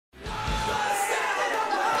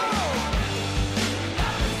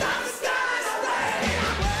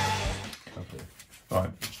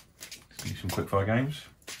quickfire games.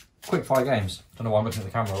 Quickfire games. Don't know why I'm looking at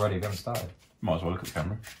the camera already. We haven't started. Might as well look at the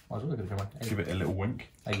camera. Might as well look at the camera. Hey. Give it a little wink.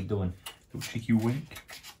 How you doing? A little cheeky wink.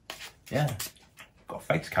 Yeah. Got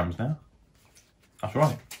face cams now. That's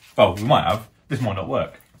right. Well, we might have. This might not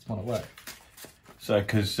work. This might not work. So,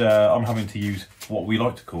 because I'm having to use what we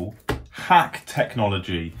like to call hack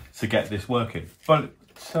technology to get this working. But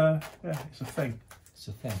it's, yeah, it's a thing. It's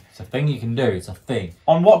a thing. It's a thing you can do. It's a thing.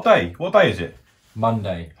 On what day? What day is it?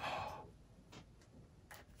 Monday.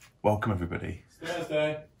 Welcome, everybody. It's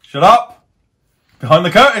Thursday. Shut up! Behind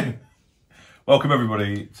the curtain! Welcome,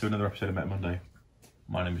 everybody, to another episode of Met Monday.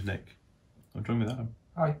 My name is Nick. I'm joined with Adam.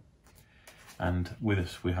 Hi. And with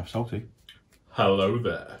us, we have Salty. Hello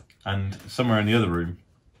there. And somewhere in the other room,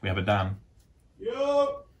 we have a Dan.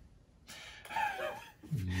 Yup.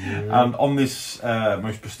 And on this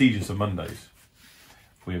most prestigious of Mondays,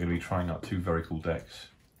 we are going to be trying out two very cool decks.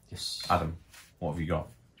 Yes. Adam, what have you got?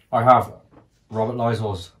 I have Robert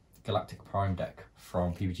Lysor's Galactic Prime deck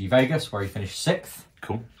from PPT Vegas, where he finished 6th.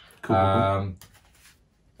 Cool. Cool.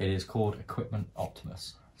 It is called Equipment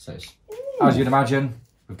Optimus. So it's, as you'd imagine,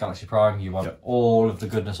 with Galaxy Prime, you want all of the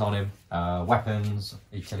goodness on him. Weapons,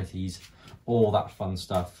 utilities, all that fun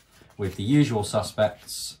stuff. With the usual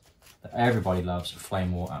suspects that everybody loves,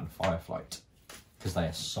 Flame War and Fireflight. Because they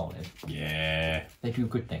are solid. Yeah. They do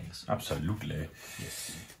good things. Absolutely.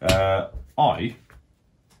 Yes. I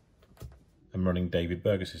am running David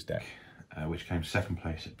Burgess's deck, which came second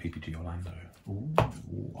place at PPG Orlando. Ooh.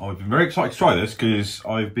 I've been very excited to try this because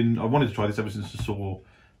I wanted to try this ever since I saw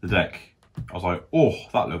the deck. I was like, oh,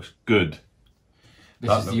 that looks good.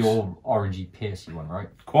 This is the all orangey piercy one, right?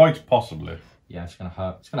 Quite possibly. Yeah, it's gonna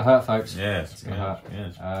hurt. It's gonna hurt, folks. Yes, it's gonna hurt.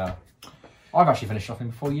 Yes. I've actually finished shopping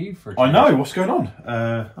before you for a I know, what's going on?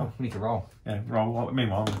 Oh, we need to roll. Yeah, roll.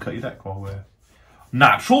 Meanwhile, I'm going to cut your deck while we're...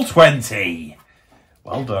 Natural 20!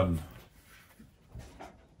 Well done.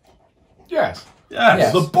 Yes.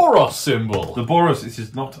 Yes. The Boros symbol. The Boros, this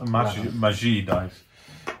is not a magie dice.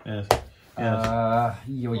 Yes. Yes.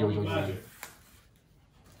 Yo.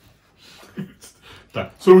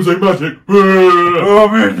 So say magic.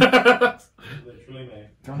 Literally, mate.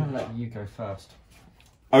 I'm gonna let you go first.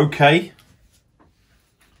 Okay.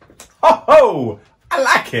 Ho ho! I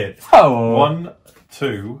like it! Oh! 1,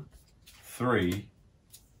 2, 3,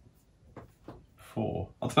 4.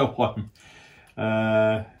 I don't know why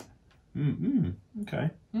I'm... Okay.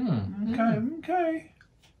 Okay.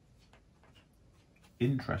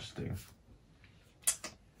 Interesting.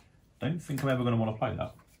 Don't think I'm ever going to want to play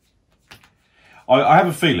that. I have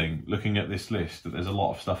a feeling, looking at this list, that there's a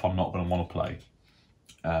lot of stuff I'm not going to want to play.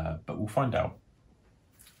 But we'll find out.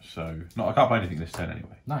 So, I can't play anything this turn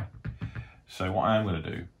anyway. No. So what I am going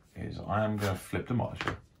to do is I am going to flip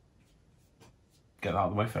Demolisher. Get that out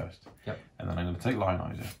of the way first. Yep. And then I'm going to take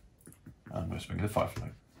Lionizer. And I'm going to swing the Firefly.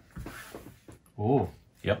 Oh.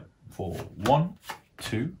 Yep. For 1,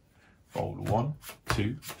 2. Fold 1,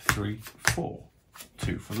 2, 3, 4.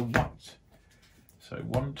 2 for the white. So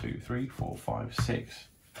 1, 2, 3, 4, 5, 6.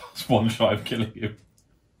 That's one shy of killing him.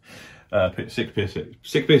 6 pierce 6.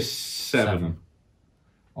 6 pierce 7.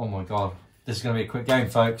 Oh my god. This is going to be a quick game,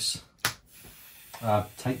 folks.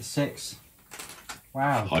 Take the 6.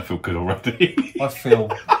 Wow. I feel good already. I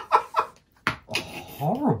feel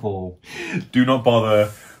horrible. Do not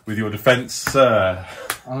bother with your defence, sir.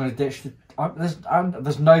 I'm going to ditch the...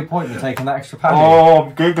 there's no point in taking that extra padding. Oh,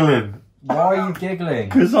 I'm giggling. Why are you giggling?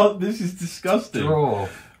 Because this is disgusting. Draw.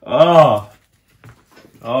 Oh,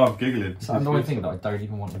 I'm giggling. It's the annoying thing that I don't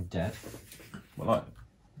even want him dead. Well, like,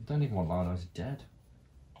 I don't even want Lionizer dead.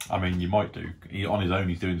 I mean, you might do. On his own,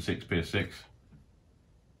 he's doing 6 pierce 6.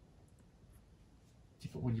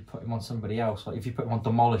 When you put him on somebody else, like if you put him on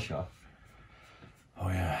Demolisher. Oh,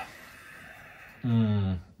 yeah.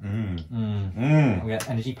 We get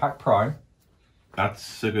Energy Pack Prime.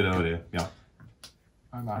 That's a good idea, yeah.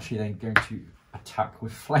 I'm actually then going to attack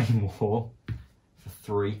with Flame War for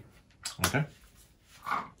 3. Okay.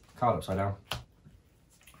 Card upside down.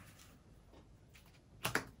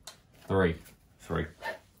 3.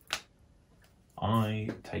 I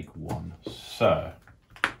take 1, sir.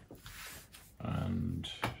 And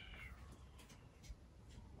I'm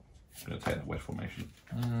going to take that wedge formation.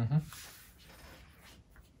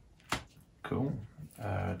 Cool.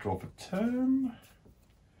 Draw for turn.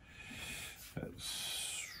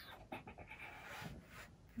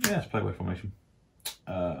 Let's play wedge formation.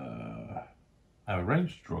 I have a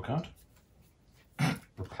range, draw a card.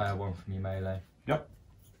 Repair 1 from your melee. Yep.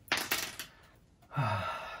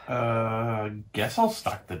 Guess I'll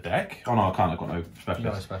stack the deck. Oh no, I can't. I've got no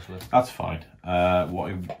specialist. No specialist. That's fine.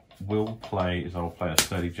 What I will play is I will play a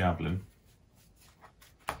Sturdy Javelin.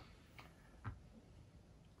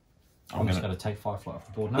 I'm just going to take 5 flight off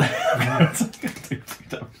the board now.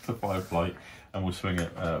 to 5 flight, and we'll swing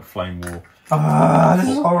it Flame War. This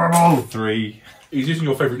is horrible. 3, He's using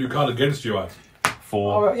your favourite new card against you, Ad.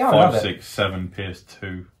 4, Oh, yeah, I love 5, it. 6, 7, pierce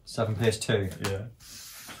 2. 7 pierce 2. Yeah.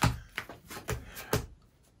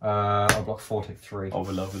 I'll block 4, take 3. I'm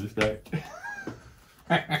in love with this deck.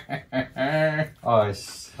 Oh,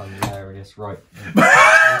 it's hilarious. Right.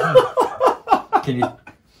 Can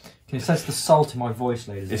you sense the salt in my voice,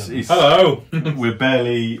 ladies and gentlemen? Hello! We're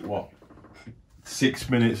barely, what, 6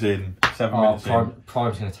 minutes in, 7 Oh, minutes in.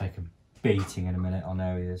 Prime's going to take a beating in a minute. I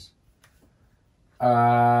know he is.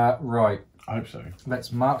 Right. I hope so.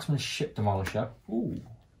 Let's Marksmanship Demolisher. Ooh,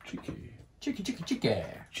 cheeky. Cheeky.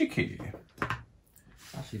 Cheeky.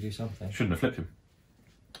 Actually do something. Shouldn't have flipped him.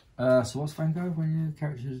 So what's Vanguard when your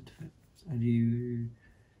characters and you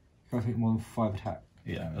can't take more than 5 attack?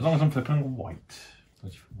 Yeah, as long as I'm flipping a white.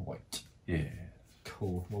 Which white. Yeah.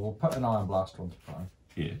 Cool. Well, we'll put an Iron Blast onto Prime.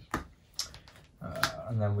 Yes.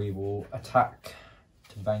 And then we will attack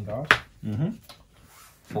to Vanguard Mm-hmm.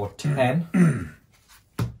 for 10.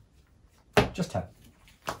 Just 10.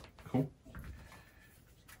 Cool.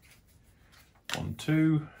 1,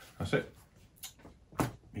 2. That's it.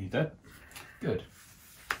 He's dead. Good.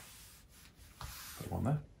 Put 1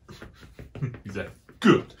 there. He's dead.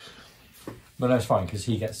 Good. But no, it's fine because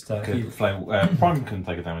he gets to. Good. Flame. Prime can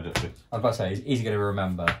take a damage actually. I was about to say, he's easy going to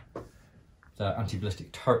remember the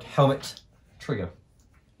anti-ballistic turret helmet trigger.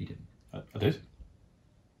 He didn't. I did.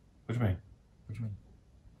 What do you mean? What do you mean?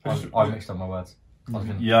 I just- I mixed up my words. I was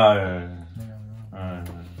gonna, Yeah. Yeah. I know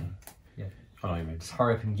what you mean. Just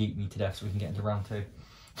hurry up and geek me to death so we can get into round 2.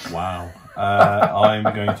 Wow. I'm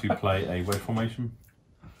going to play a wedge formation.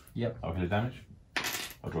 Yep. I'll hit a damage.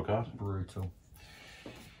 I'll draw a card. Brutal.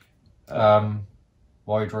 Why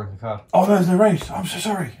are you drawing a card? Oh, there's no race. I'm so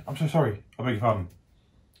sorry. I beg your pardon.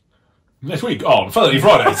 Next week on Felony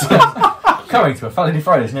Fridays. Coming to a Felony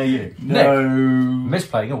Fridays near you. No. Nick,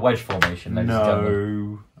 misplaying a wedge formation, ladies and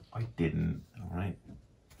gentlemen. No, I didn't. All right.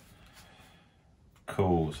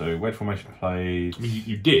 Cool. So wedge formation played. I mean,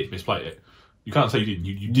 you did misplay it. You can't say you didn't.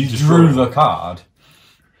 You did You just drew draw the card.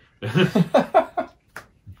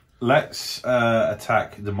 Let's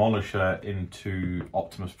attack Demolisher into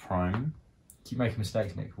Optimus Prime. Keep making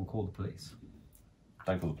mistakes, Nick. We'll call the police.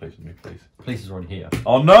 Don't call the police on me, please. Police is already here.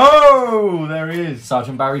 Oh no! There he is.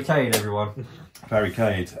 Sergeant Barricade, everyone.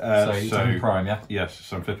 Barricade. So you're taking Prime, yeah? Yes.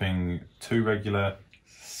 So I'm flipping 2 regular,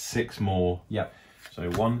 6 more. Yep. So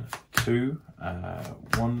 1, 2,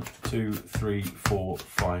 1, 2, 3, 4,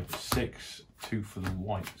 5, 6. 2 for the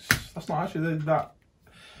whites. That's not actually that.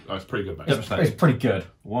 That's pretty good, mate. Devastating. It's pretty good.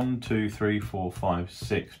 1, 2, 3, 4, 5,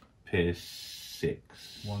 6. Pierce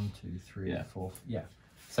 6. 1, 2, 3, Yeah. 4. Yeah.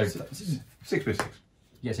 So 6 pierce 6.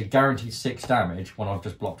 yeah, so guaranteed 6 damage when I've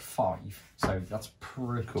just blocked 5. So that's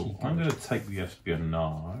pretty Cool. good. I'm going to take the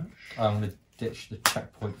espionage. I'm going to ditch the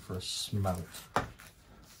checkpoint for a smelt.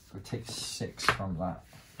 So take 6 from that.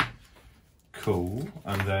 Cool.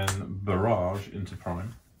 And then barrage into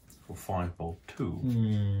prime for 5 bold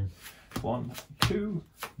 2. 1, 2,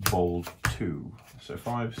 bold 2. So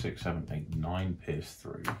 5, 6, 7, 8, 9 pierce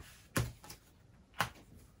 3.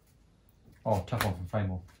 Oh, tough one from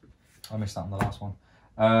Famewell. I missed that on the last one.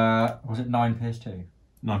 Was it 9 pierce 2?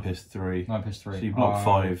 9 pierce 3. 9 pierce 3. So you block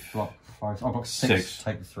 5. Block 5. I block 6. 6.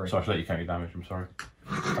 Take the 3. So I should let you count your damage, I'm sorry.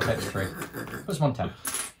 I take the 3. Plus 1 10.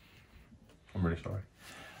 I'm really sorry.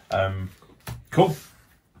 Cool.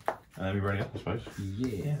 And then we ready up, I suppose.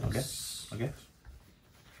 Yeah. I guess.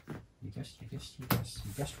 You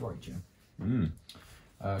guessed right, Jim.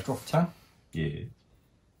 Draw for 10. Yeah.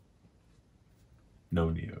 No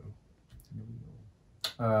Neo.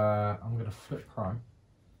 I'm going to flip Prime.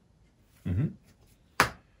 Reveal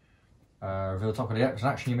the top of the deck. It's an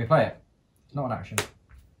action, you may play it. It's not an action.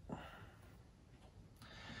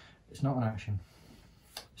 It's not an action.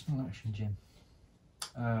 It's not an action, Jim.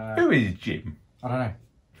 Who is Jim? I don't know.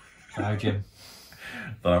 Don't know, Jim.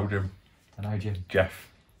 Don't know, Jim. Don't know, Jim. Jeff.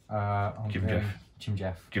 Jim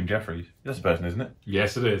Jeff. Jim Jeffries. That's a person, isn't it?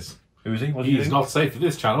 Yes, it is. Who is he? What does he He's do? not safe for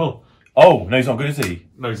this channel. Oh, no, he's not good, is he?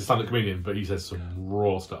 No, he's a stand-up comedian, but he says some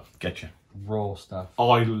raw stuff. Getcha. Raw stuff.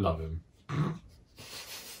 I love him.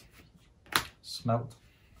 Smelt.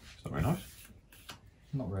 It's not very nice.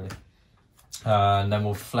 Not really. And then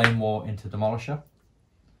we'll Flame War into Demolisher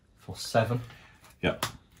for 7. Yep.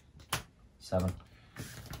 7.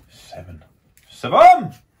 7.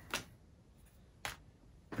 7!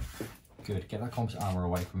 Good. Get that composite armor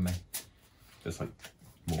away from me. There's like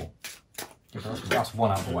more. Yeah, that's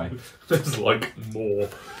 1 out of the way. There's like more.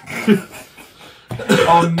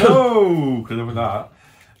 Oh no! Because with that,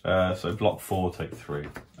 So block 4, take 3.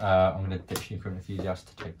 I'm going to ditch the Equipment Enthusiast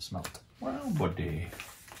to take the smelt. Well, buddy.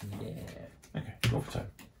 Yeah. Okay, draw for 10.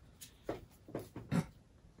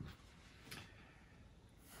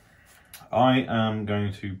 I am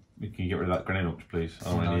going to. Can you get rid of that grenade launcher, please? I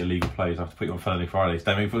don't want any illegal plays. I have to put you on Felony Fridays.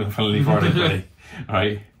 Don't make me put you on Felony Fridays, buddy.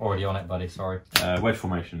 Right. Already on it, buddy. Sorry. Wedge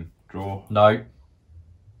formation. Draw. No.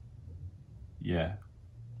 Yeah.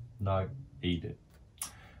 No. He did.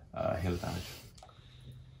 Heal damage.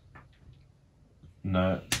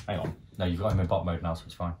 No. Hang on. No, you've got him in bot mode now, so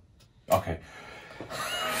it's fine. Okay.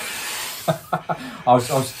 I was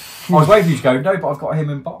waiting for you to go, no, but I've got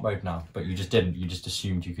him in bot mode now. But you just didn't. You just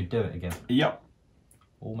assumed you could do it again. Yep.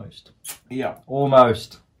 Almost. Yep.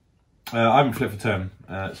 Almost. I haven't flipped for turn,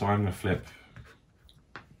 so I'm going to flip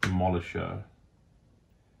Demolisher.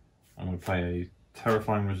 I'm going to play a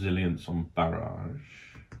Terrifying Resilience on Barrage.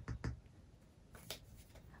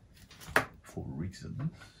 For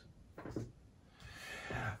reasons.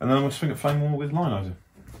 And then I'm going to swing at Flame Wall with Lionizer.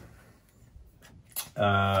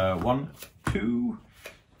 1, 2.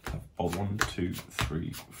 Bold 1, 2,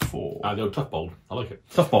 3, 4. The old tough bold. I like it.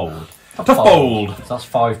 Tough bold. Tough bold. So that's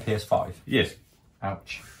 5 PS5. Yes.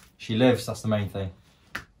 Ouch. She lives, that's the main thing.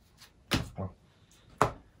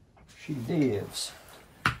 She lives.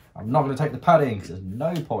 I'm not going to take the padding because there's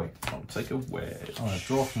no point. I'll take a wedge. I'm going to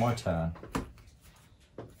draw for my turn.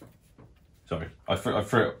 Sorry, I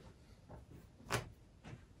threw it.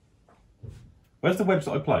 Where's the wedge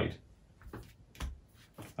that I played?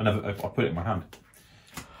 I put it in my hand.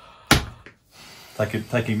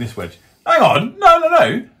 Taking this wedge. Hang on,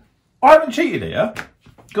 no. I haven't cheated here.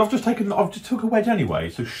 I've just took a wedge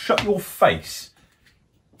anyway. So shut your face.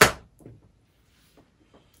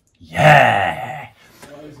 Yeah.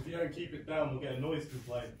 Guys, if you don't keep it down, we'll get a noise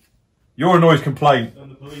complaint. You're a noise complaint.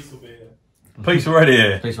 And the police will be here. Police are already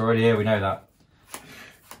here. Police are already here, we know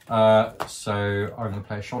that. So I'm going to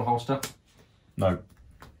play a shoulder holster. No.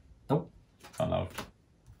 Nope. Allowed.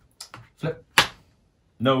 Flip.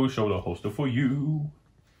 No shoulder holster for you.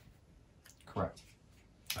 Correct.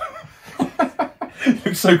 You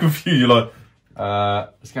look so confused. You're like,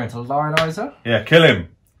 let's go into Lionizer yeah, kill him.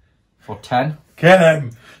 for 10. Kill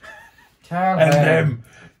him. Kill End him. him.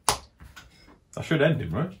 I should end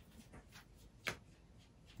him, right?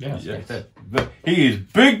 Yeah. Yeah, he's dead. But he is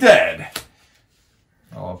big dead.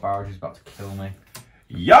 Oh, Barrage is about to kill me.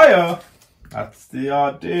 Yeah, that's the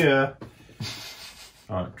idea.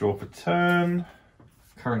 Alright, draw for turn.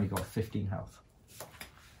 Currently got 15 health.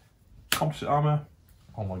 Composite armour.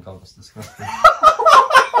 Oh my god, that's disgusting.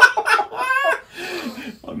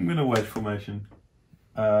 I'm gonna wedge formation.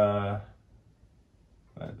 Let's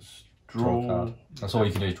Draw a draw. card. That's all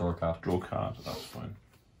you can do is draw a card. Draw card, that's fine.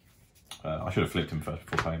 I should have flipped him first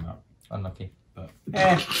before playing that. Unlucky. But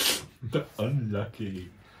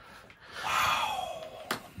Unlucky.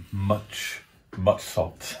 much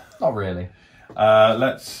salt. Not really.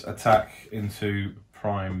 Let's attack into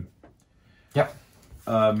prime. Yep.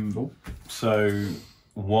 So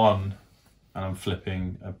 1, and I'm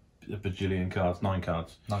flipping a bajillion cards, 9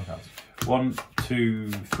 cards. 9 cards. 1,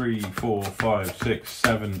 2, 3, 4, 5, 6,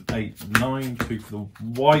 7, 8, 9. 2 for the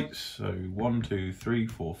whites. So 1, 2, 3,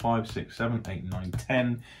 4, 5, 6, 7, 8, 9,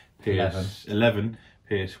 10. Pierce 11.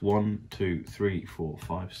 Pierce 1, 2, 3, 4,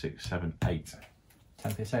 5, 6, 7, 8.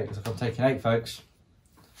 10 PS8. Looks like I'm taking 8, folks.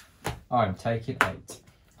 I'm taking 8.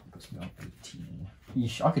 Puts me on 18.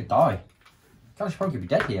 Yeesh, I could die. I should probably be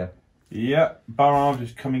dead here. Yeah, Barrage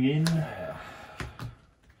is coming in. To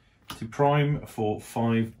prime for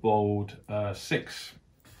 5 bold 6.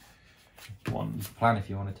 1. Plan if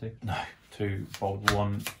you wanted to. No. 2 bold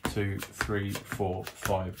 1, 2, 3, 4,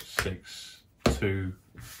 5, 6, 2.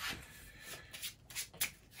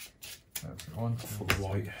 1, 2, For the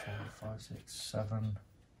white. 4, 5, 6, 7.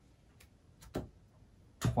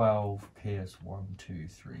 12 PS 1, 2,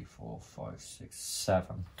 3, 4, 5, 6,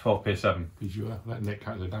 7. 12 Pierce 7. Did you let Nick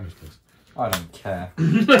count the damage, please? I don't care.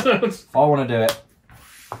 If I want to do it,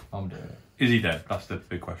 I'm doing it. Is he dead? That's the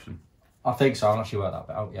big question. I think so. I haven't actually worked that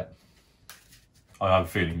bit out yet. I have a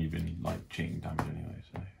feeling you've been like cheating damage anyway.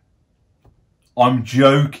 So I'm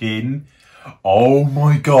joking. Oh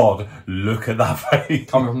my god! Look at that face.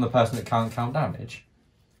 Coming from the person that can't count damage.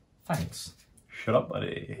 Thanks. Shut up,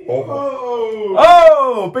 buddy. Oh!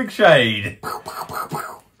 Oh, big shade.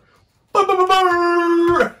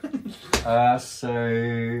 So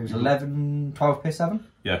it was 11, 12 PS7.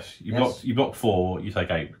 Yes, you Yes. block 4. You take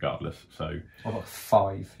 8 regardless. So I got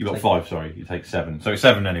 5. you got 5. Sorry, you take 7. So it's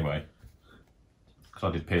 7 anyway. Because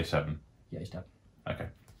I did Pierce 7. Yeah, he's dead. Okay.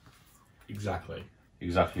 Exactly.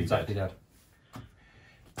 Exactly Exactly dead. dead.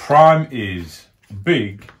 Prime is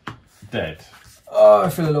big dead. Oh, I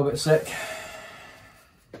feel a little bit sick.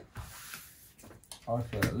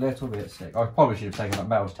 I probably should have taken that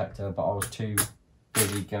metal detector, but I was too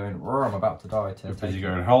busy going, I'm about to die. You're busy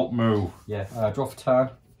going, help, moo. Yeah, draw for turn.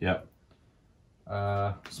 Yep.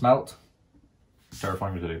 Smelt.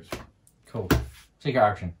 Terrifying resilience. Cool. Secret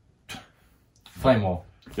action. Flame War.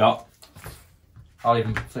 Yep. I'll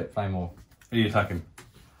even flip Flame War. Are you attacking?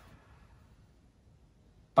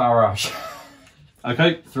 Barrage.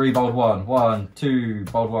 Okay. 3 bold 1. 1, 2,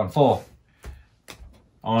 bold 1, 4.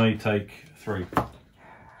 I take 3.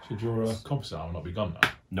 Should your composite armor not be gone now?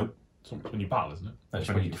 Nope. It's when you battle, isn't it? That's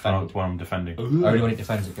when when you you defend. defend. When I'm defending. Only when it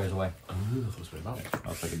defends it goes away. Oh, I thought it was very bad.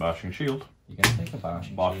 I'll take a bashing shield. You're going to take a barrage.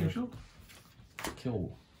 Bashing shield.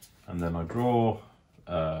 Cool. And then I draw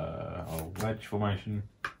a wedge formation.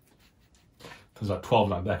 There's like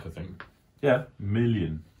 12 in that deck, I think. Yeah.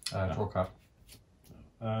 Million. Draw card.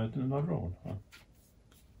 Didn't I draw one? Oh.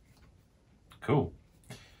 Cool.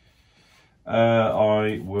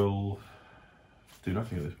 I will do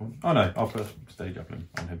nothing at this point. Oh no, I'll put a stage up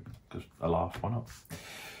on him because I laugh. Why not?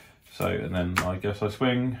 So, and then I guess I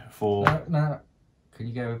swing for. No. Can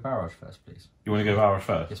you go with barrage first, please? You want to go Varus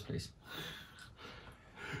first? Yes, please.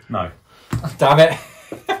 No. Damn it!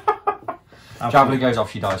 Absolutely. Javelin goes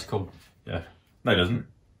off, she dies. Cool. Yeah. No, it doesn't.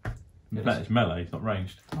 It It's melee. It's not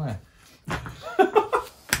ranged. Oh, yeah.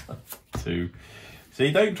 2.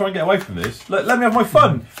 See, don't try and get away from this. Let me have my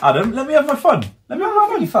fun, Adam. Let me have my fun. Let me have my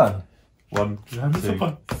Really fun. 1, having some 2,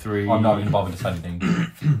 fun? 3. I'm not even bothered defending.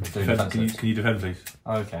 Defend, can you defend, please?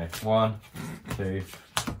 Okay. 1, 2.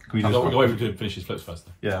 Can we I'll just go away to finish his flips first.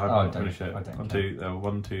 Then. Yeah, Oh, I I'll don't- finish it. I don't 1, care. 2,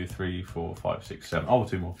 1, 2, 3, 4, 5, 6, 7. Oh,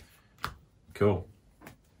 2 more. Cool.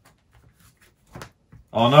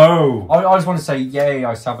 Oh no! I just want to say, yay,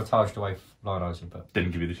 I sabotaged away Lionizer, but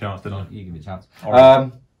Didn't give you the chance, did I? you give me a chance. All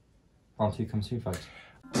right. Round 2 comes 2, folks.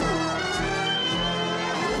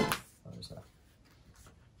 What was that?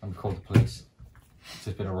 I'm called the police. It's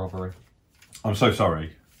just been a robbery. I'm so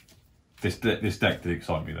sorry. This deck did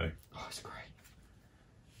excite me though. Oh, it's great.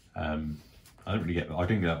 I don't really get. I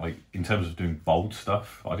didn't get like in terms of doing bold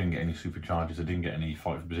stuff. I didn't get any supercharges. I didn't get any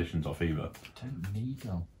fight for positions off either. Don't need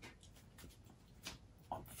them.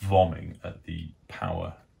 I'm vomiting at the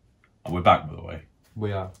power. And we're back, by the way.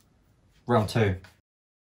 We are. Round 2.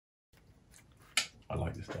 I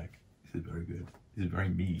like this deck. This is very good. This is very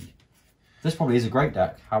me. This probably is a great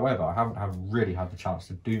deck. However, I haven't really had the chance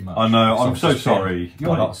to do much. I know. So I'm so just been- sorry. You're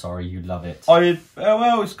Like, not sorry. You love it.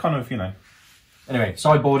 well, it's kind of Anyway,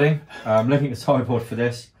 sideboarding. I'm looking at the sideboard for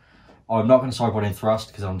this. I'm not going to sideboard in thrust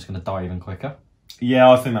because I'm just going to die even quicker. Yeah,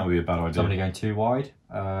 I think that would be a bad idea. So I'm going to go too wide.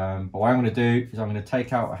 But what I'm going to do is I'm going to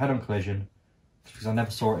take out a head-on collision because I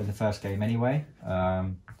never saw it in the first game anyway.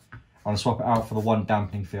 I'm going to swap it out for the 1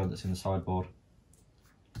 dampening field that's in the sideboard.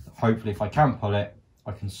 Hopefully, if I can pull it,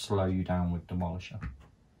 I can slow you down with Demolisher.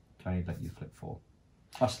 Can only let you flip 4.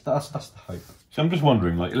 That's the hope. So I'm just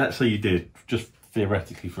wondering, like, let's say you did, just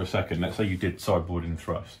theoretically for a second, let's say you did sideboard in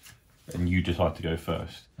thrust and you decide to go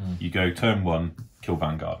first. You go turn 1, kill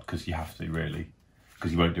Vanguard, because you have to, really.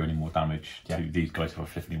 Because you won't do any more damage to these guys if I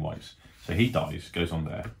flip any whites. So he dies, goes on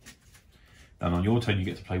there. Then on your turn, you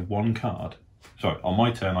get to play 1 card. Sorry, on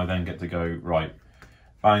my turn, I then get to go, right,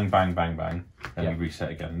 bang, bang, bang, bang. Then we reset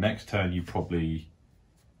again. Next turn, you probably...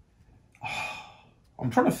 I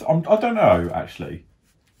don't know, actually.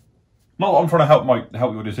 Not that I'm trying to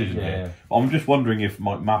help your decision here. But I'm just wondering if,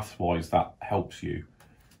 maths-wise, that helps you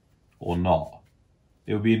or not.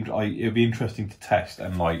 It would be interesting to test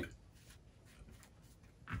and like.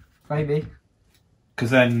 Maybe.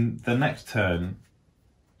 Because then the next turn,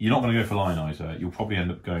 you're not going to go for Lionizer. You'll probably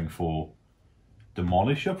end up going for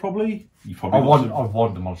Demolisher. Probably. I want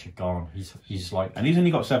Demolisher gone. He's like. And he's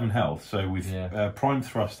only got 7 health. So with Yeah. Prime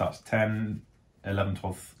Thrust, that's 10, 11,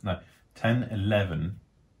 12. No, 10, 11.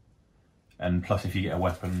 And plus, if you get a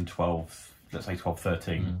weapon, 12, let's say 12,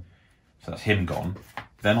 13. So that's him gone.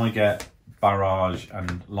 Then I get Barrage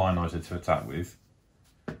and Lionizer to attack with.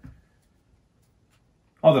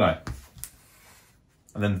 I don't know.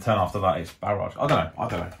 And then the turn after that, it's Barrage. I don't know.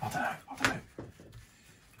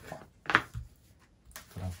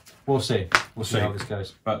 We'll see. We'll see how this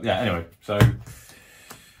goes. But yeah, anyway, so...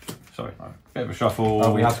 Sorry, bit of a shuffle.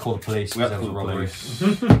 Oh, we have to call the police We have because to there was call a the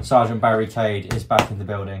robbery. police. Sergeant Barry Cade is back in the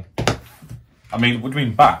building. I mean, what do you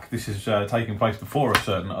mean back? This is taking place before a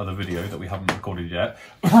certain other video that we haven't recorded yet.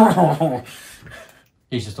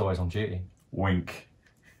 He's just always on duty. Wink.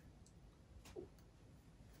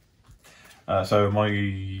 So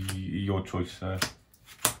your choice.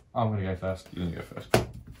 I'm going to go first. You're going to go first.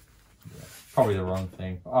 Probably the wrong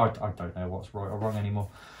thing. I don't know what's right or wrong anymore.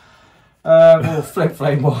 We'll flip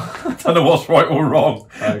flame war. I don't know what's right or wrong.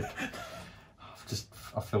 I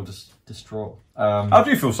feel just distraught. How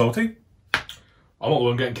do you feel, Salty? I'm not the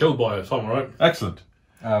one getting killed by it, so I'm alright. Excellent.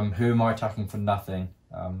 Who am I attacking for nothing?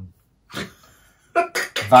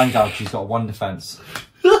 Vanguard, she's got 1 defense.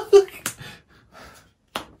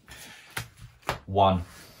 1.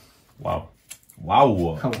 Wow. Wow.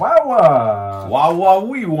 Wow. Wow, wow,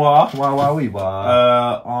 wee, wah. Wow, wow, wee,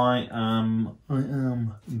 wow. I am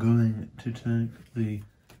going to take the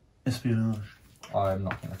espionage. I'm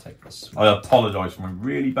not going to take this. I apologise for my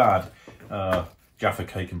really bad Jaffa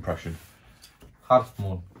Cake impression. Half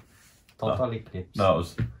moon. Totally clips. No, it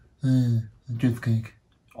was Jaffa Cake.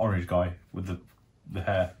 Orange guy with the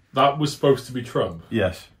hair. That was supposed to be Trump.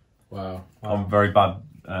 Yes. Wow. I'm very bad.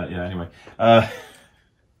 Yeah, anyway. I'll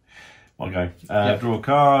go. Yep. Draw a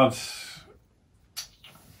card. This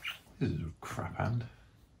is a crap hand.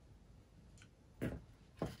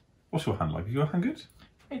 What's your hand like? Is your hand good?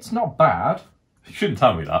 It's not bad. You shouldn't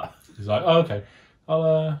tell me that. He's like, oh, okay.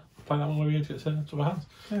 I'll play that one when we get to it to my hands.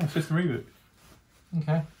 Yeah, system reboot.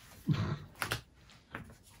 Okay. 1,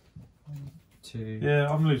 2, Yeah,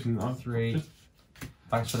 I'm losing. I'm 3.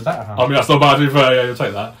 Thanks for the better hand. I mean, that's not bad to be fair. Yeah, you'll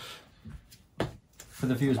take that. For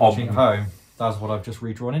the viewers watching at home, that's what I've just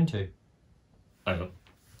redrawn into. Hang on.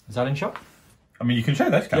 Is that in shot? I mean, you can show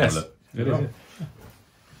this camera. Yes. Look. It is.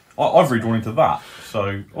 I've redrawn into that.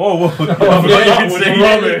 So, well, Yeah, you that can was see.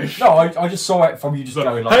 rubbish. No, I just saw it from you just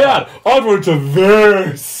going like Hey, that. Ad, I'd want to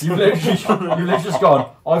this. You've literally just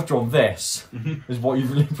gone, I've drawn this, is what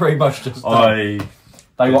you've pretty much just done.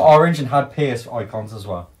 They were orange and had Pierce icons as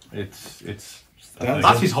well. It's.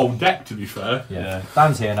 That's his whole deck, to be fair. Yeah.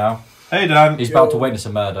 Dan's here now. Hey, Dan. He's about to witness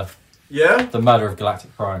a murder. Yeah? The murder of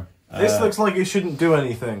Galactic Prime. This looks like it shouldn't do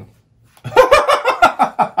anything.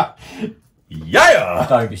 Yeah.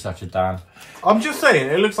 Don't be such a Dan. I'm just saying,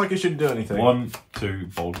 it looks like it shouldn't do anything. 1, 2,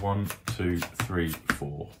 bold. 1, 2, 3,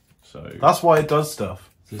 4. So. That's why it does stuff.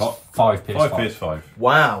 This is 5 Pierce 5 5. Pierce 5.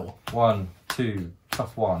 Wow. 1, 2,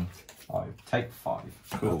 tough 1. I take 5.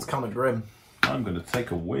 Cool. That's kind of grim. I'm going to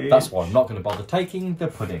take away. That's why I'm not going to bother taking the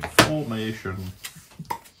pudding. Formation.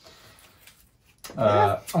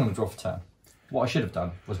 I'm going to draw for turn. What I should have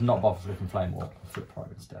done was not bother flipping Flame War, flip Prime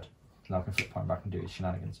instead. Now I can flip Prime back and do his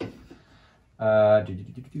shenanigans. Let me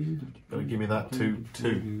give me that 2,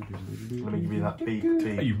 2. Let me give you that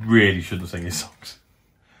PPT. You really shouldn't sing his songs.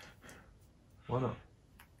 Why not?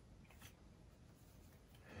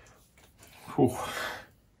 Whew.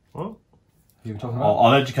 What? You were talking about?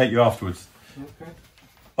 I'll educate you afterwards. Okay.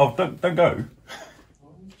 Oh, don't go.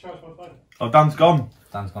 Charge my phone. Oh, Dan's gone.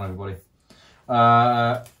 Dan's gone, everybody.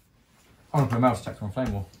 I'm going to put a mouse detector on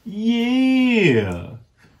Flame War. Yeah.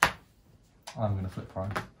 I'm going to flip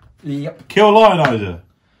Prime. Yep. Kill Lionizer.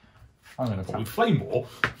 I'm going to With attack. Flame War.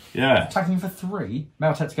 Yeah. Attacking for 3.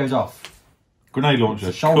 Metal detector goes off. Grenade launcher.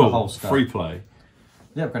 It's a shoulder cool. holster. Free play.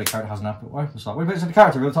 The upgraded character has an output weapon slot. When you put it in the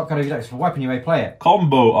character, with the top card of your deck, for a weapon you may play it.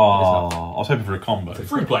 Combo. Oh, I was hoping for a combo.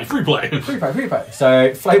 Free play, free play. Free play, free play.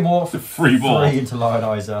 So, Flame War for Free ball. 3 into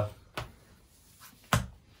Lionizer.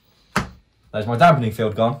 There's my dampening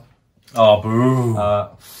field gone. Oh, boo.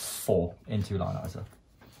 4 into Lionizer.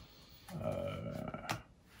 A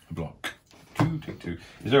block. 2, take 2.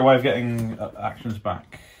 Is there a way of getting actions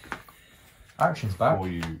back Actions back. for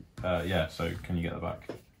you? Yeah, so can you get that back?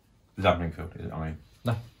 The dampening field, is it? I mean.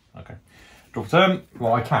 No. Okay. Draw for turn.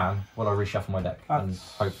 Well, I can while I reshuffle my deck and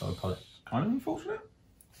That's- hope I'll pull it. Kind of unfortunate.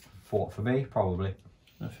 For me, probably.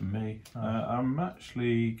 No, for me. I'm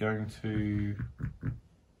actually going to.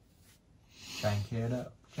 Jank it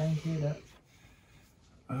up, jank it up.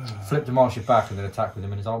 Flip the Marshal back and then attack with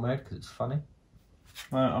him in his alt mode because it's funny.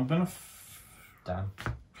 I'm going to. Damn.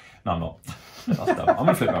 No, I'm not. That's dumb. I'm going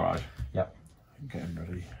to flip that right. Yep. Getting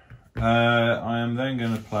ready. I am then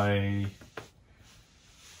going to play.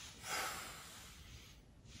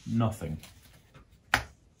 Nothing.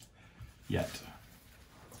 Yet.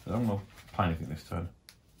 So I'm going to play anything this turn.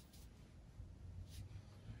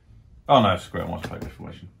 Oh no, screw it. I want to play this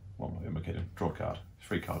formation. What am I kidding? Draw a card. It's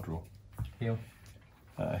free card draw. Heal.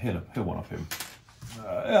 Heal one off him.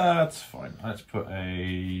 Yeah, that's fine. Let's put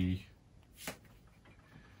a.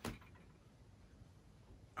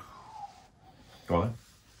 Go on then.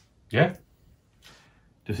 Yeah.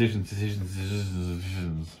 Decisions.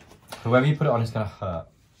 Whoever you put it on is going to hurt.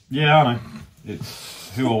 Yeah, I know.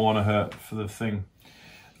 It's who I want to hurt for the thing.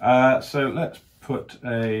 So let's put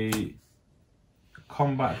a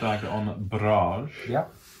combat dagger on Barrage.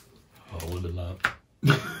 Yep. Oh, look at that.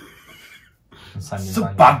 And send It's you a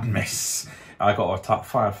down. bad miss. I got to attack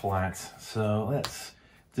Fireflight. So let's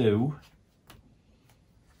do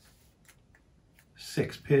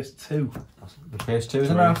 6, PS2. The PS2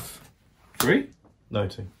 is enough. 3? No,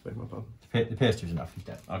 2. Beg my pardon. The PS2 is enough. He's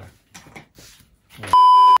dead. Okay.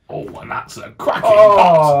 Oh, and that's a cracking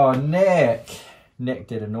Oh, Nick. Nick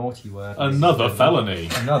did a naughty word. Another felony.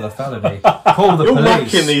 Another felony. Call the You're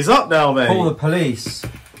police. locking these up now, mate. Call the police.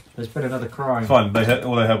 There's been another crime. Fine,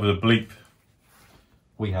 all they had was a bleep.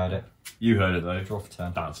 We heard it. You heard it though. Draw for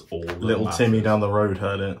 10. That's all. that Little matters. Timmy down the road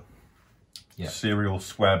heard it. Yeah. Cereal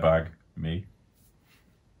swear bag. Me.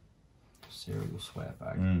 Cereal swear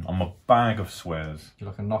bag. I'm a bag of swears. You're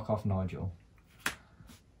like a knockoff Nigel.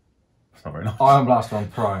 It's not very nice. Iron Blaster on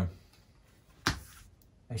Prime.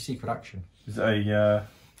 A secret action. Is it a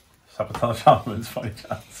sabotage armaments by any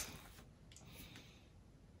chance?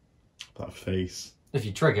 That face. If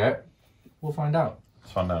you trigger it, we'll find out.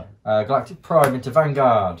 Let's find out. Galactic Prime into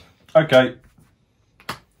Vanguard. Okay.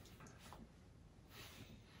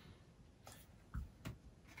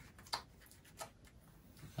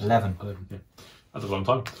 Yeah. That's a long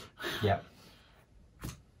time. Yeah.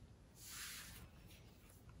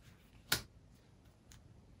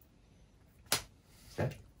 Okay.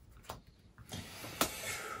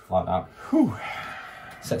 Like that. Whew.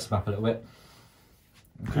 Sets them up a little bit.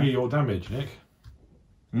 Trigger your damage, Nick.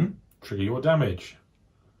 Trigger your damage.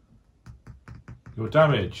 Your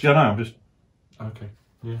damage. Yeah, no, I'm just. Okay.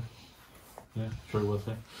 Yeah. Yeah. Sure worth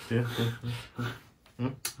it. Yeah.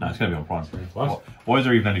 No, it's going to be on Prime. What? Why is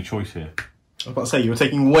there even any choice here? I was about to say, you were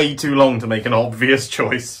taking way too long to make an obvious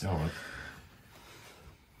choice. All right.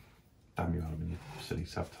 Damn you, Adam, you silly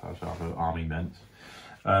sabotage army meant.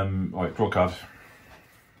 Right, draw a card.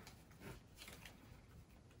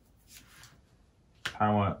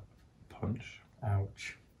 Power punch.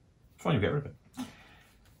 Ouch. Fine, you get rid of it.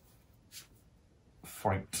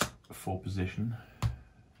 Fight for position.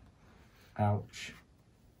 Ouch.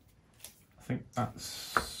 I think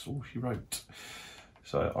that's all she wrote.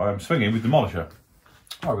 So I am swinging with Demolisher.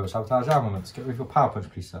 Oh, we'll sabotage armaments. Get rid of your power punch,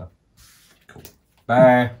 please, sir. Cool.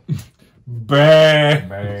 Bear.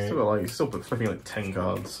 Bear. Still put flipping like 10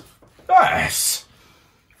 cards. Yes!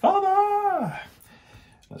 Father!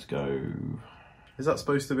 Let's go. Is that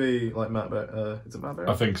supposed to be like Matt Berry? Is it Matt Berry?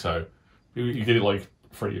 I think so. You get it like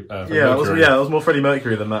Freddie. Freddie Yeah, Mercury. it was more Freddie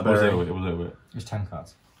Mercury than Matt What was Berry. it? What was it? It's 10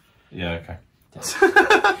 cards. Yeah, okay.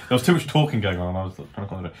 There was too much talking going on. I was trying to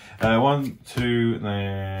concentrate. 1, 2,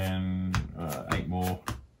 then 8 more.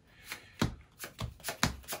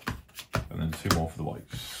 And then 2 more for the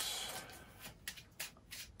whites.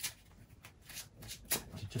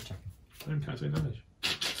 Just checking. I can't say damage.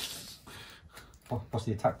 What's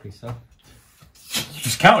the attack, please, sir? You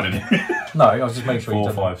just counted it. No, I was just making sure you 4,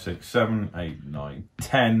 done 5, 6, 7, 8, 9,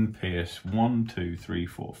 10 pierce. 1, 2, 3,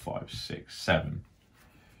 4, 5, 6, 7.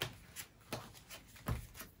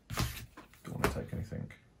 Do you want to take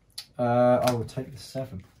anything? I will take the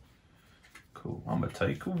 7. Cool. I'm going to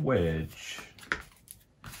take a wedge.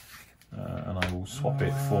 And I will swap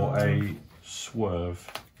it for a swerve.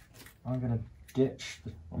 I'm going to ditch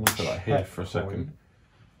the I'm going to put that here for a check second. point,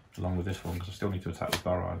 Along with this one, because I still need to attack the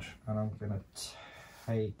barrage. and I'm going to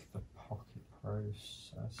take the pocket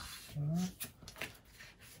processor.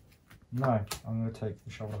 No, I'm going to take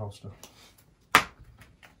the shoulder holster.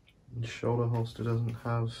 Shoulder holster doesn't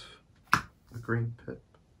have a green pip.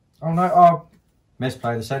 Oh no, oh,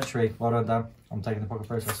 misplay the century. Well done, Dan. I'm taking the pocket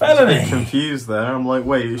processor. Felony! Confused there. I'm like,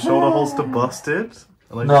 wait, is shoulder holster busted?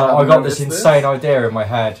 And No, I got this noticed insane idea in my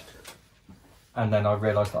head, and then I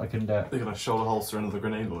realised that I couldn't do it. They're going to shoulder holster another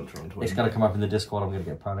grenade launcher onto it. It's going to come up in the Discord. I'm going to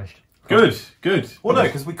get punished. Good, good. Well, no,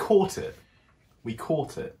 because we caught it. We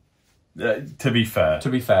caught it. To be fair. To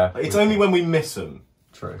be fair, It's only when we miss them.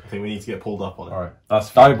 true. I think we need to get pulled up on it. Alright, that's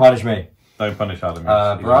fine. Don't punish me. Don't punish Adam.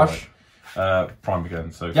 he's Brush. alright. Prime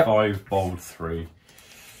again. So Yep. 5, bold 3.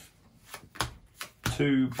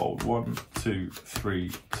 2, bold 1, 2,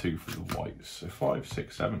 3, 2 for the whites. So 5,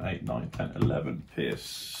 6, 7, 8, 9, 10, 11,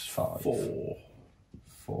 pierce 5. 4.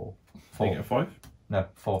 4. Can you get a 5? No,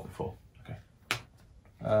 4. 4. Okay.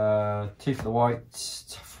 2 for the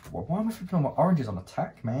whites. Why am I flipping on my oranges on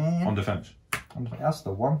attack, man? On defence. That's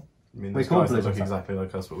the one. I mean, We these call guys that blues look attack. exactly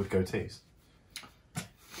like us, but with goatees.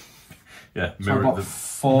 Yeah, So I've mirror got the.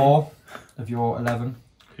 4 of your 11.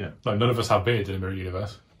 No, none of us have beards in the mirror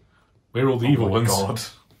universe. We're all the evil my ones. God.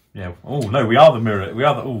 Yeah. Oh no, we are the mirror. We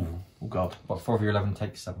are the. Oh god. What, 4 of your 11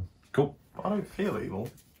 takes 7. Cool. I don't feel evil.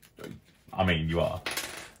 I mean, you are.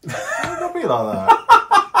 Don't be like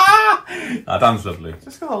that. Dan's lovely.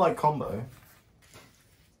 Just because I like combo.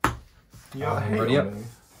 You got hate ready on up? me.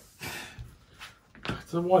 I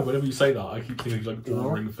don't know why, whenever you say that, I keep thinking like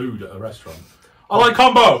ordering food at a restaurant. I like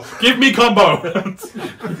combo! Give me combo!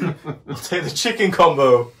 I'll take the chicken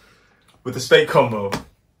combo. with the state combo. Sorry,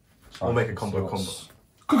 We'll make a combo so what's-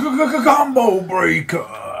 Combo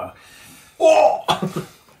breaker. Oh!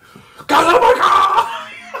 The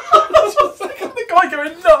guy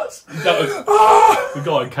going nuts. That was, the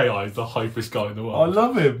guy in KI is the hypest guy in the I world.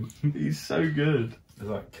 love him. He's so good. Is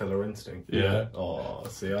that Killer Instinct? Yeah. Oh,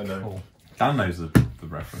 see, I know. Cool. Dan knows the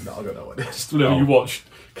reference. No, I got no idea. Just whenever you watch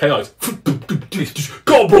KI's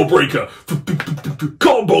combo breaker,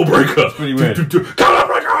 combo breaker, pretty weird. combo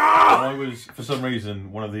breaker. I was, for some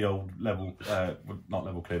reason, one of the old level, not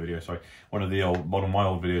level clear videos, sorry, one of the old, one of my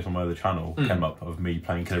old videos on my other channel came up of me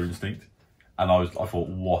playing Killer Instinct. And I thought,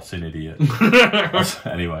 what an idiot.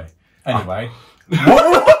 Anyway.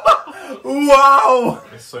 Wow!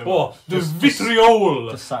 It's so Oh, much. the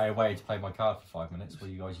vitriol. Just sat away to play my card for 5 minutes while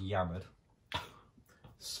you guys yammered.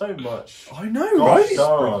 So much. I know, Gosh right?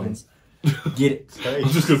 darn. Get it. Okay. I'm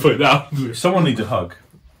just going to put it down. Someone needs a hug.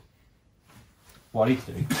 What I need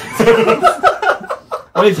to do.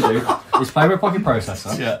 What I need to do is play with Pocket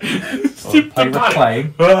Processor. Yeah. Or play with Play.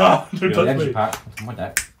 Don't The touch energy me. pack on my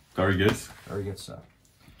deck. Very good. Very good, sir.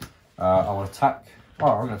 I'll attack. Oh,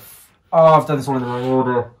 I'm gonna. I've done this all in the wrong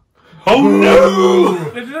order. Oh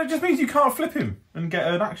no! It just means you can't flip him and get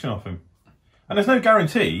an action off him. And there's no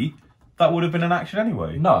guarantee that would have been an action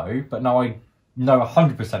anyway. No, but now I know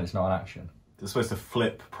 100% it's not an action. They're supposed to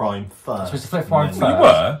flip Prime first. Supposed to flip Prime and first. then- You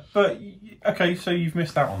were, but okay, so you've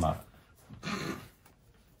missed out on that.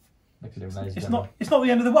 Look at him, ladies and It's gentlemen. not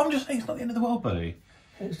the end of the world. I'm just saying it's not the end of the world, buddy.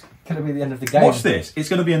 It's gonna be the end of the game. Watch this. It's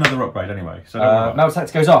going to be another upgrade anyway. So don't worry about Melt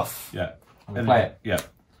Text goes off. it. Yeah. I'm gonna play it. Yeah.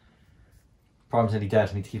 Prime's nearly dead.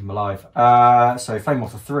 I need to keep him alive. So Flame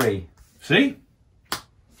off for 3. See?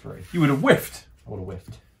 3. You would have whiffed. I would have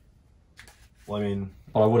whiffed. Well, I mean,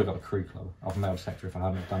 Well, I would have got a crew club of Male Sector if I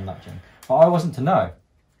hadn't have done that, Jim. But I wasn't to know.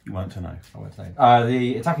 You weren't to know. I wasn't to know.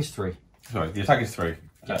 The attack is 3. Sorry, the attack is 3.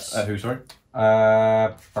 Yes. Who, sorry?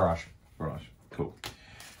 Barrage. Barrage. Cool.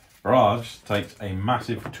 Barrage takes a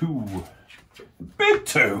massive 2. Big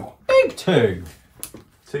 2. Big 2.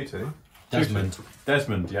 2-2. Desmond.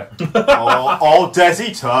 Desmond, yeah. oh,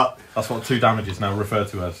 Desi Tut. That's what 2 damage is now referred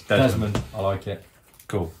to as. Desmond. I like it.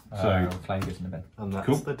 Cool. So, Flame goes in the bin. And that's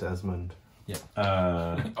Cool. the Desmond.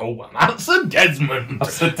 Oh, that's a Desmond.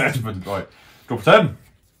 that's a Desmond. Right. Drop a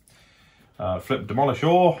 10. Flip Demolish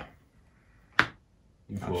Ore. I'm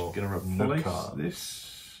just For going to no replace card.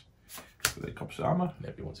 this with a composite armor.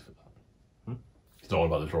 Nobody wants it for that. He's not all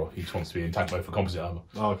about the draw. He just wants to be in tank mode for composite armor.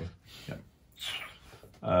 Oh, okay.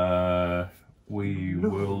 We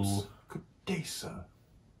will. Good day, sir.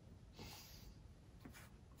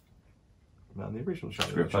 Man, the original Shadow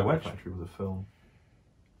Script by Wedge. Factory was a film.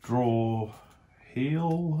 Draw,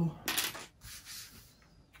 heal,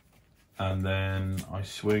 and then I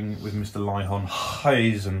swing with Mr. Lihon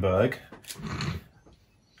Heisenberg.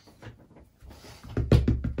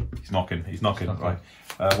 He's knocking. He's knocking. Right.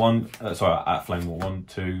 At flame wall. 1,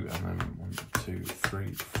 2, and then 1, 2,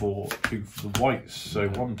 3, 4. 2 for the whites. So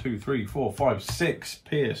 1, 2, 3, 4, 5, 6.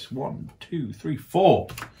 Pierce. 1, 2, 3, 4.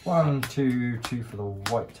 1, 2, 2 for the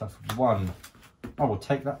white tough. 1. I will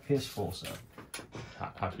take that PS4, sir.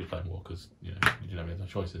 Have to be playing more because you didn't have any other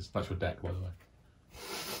choices. That's your deck, by the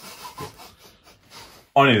way.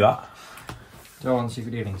 I knew that. Go on,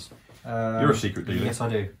 secret dealings. You're a secret dealer. Yes, I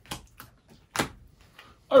do.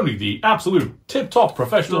 Only the absolute tip-top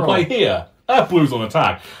professional Sure. play here. Blues on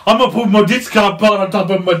attack. I'm gonna put my discard card on top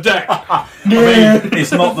of my deck. I mean,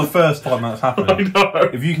 it's not the first time that's happened. I know.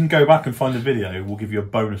 If you can go back and find the video, we'll give you a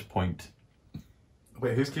bonus point.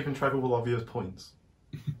 Wait, who's keeping track of all of your points?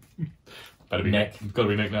 Better be Nick. It's got to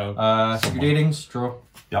be Nick now. Secret Someone. dealings, draw.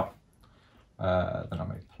 Yep. Then I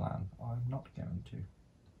make plan. I'm not going to.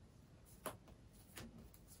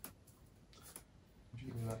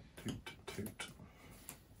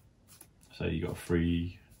 So you got a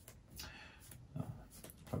free.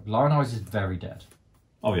 Lionizer is very dead.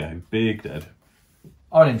 Oh yeah, big dead.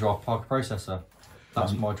 I didn't draw a pocket processor.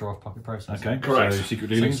 That's my draw of pocket processor. Okay, Correct. So secret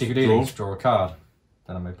So dealings. secret draw. dealings, draw a card.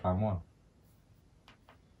 Then I make plan 1.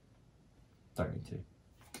 Don't need to.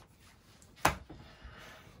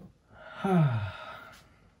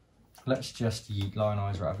 Let's just yeet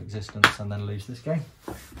Lionizer out of existence and then lose this game.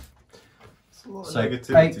 It's a lot of So,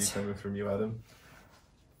 negativity 8. coming from you, Adam.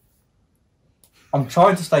 I'm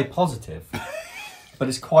trying to stay positive, but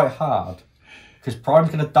it's quite hard because Prime's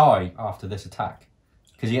going to die after this attack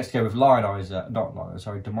because he gets to go with Demolisher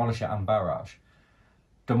and Barrage.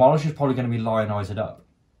 Demolisher's probably going to be Lionizered up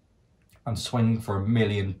and swing for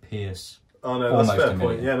 1,000,000 Pierce. Oh no, Almost that's fair a point.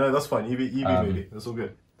 million. Yeah, no, that's fine. You be moody. That's all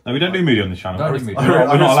good. No, we don't do media on this channel. Don't We're do we're media. not,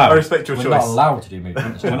 we're not I allowed. respect your We're choice. not allowed to do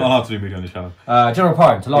movement. We're not allowed to do media on this channel. General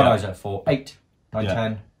Prime to Yeah. Lionizer for 8, 9, Yeah.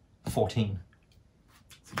 10, 14.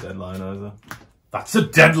 It's a dead Lionizer. That's a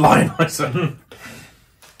dead Lionizer.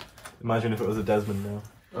 Imagine if it was a Desmond now.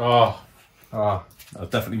 Oh, Ah,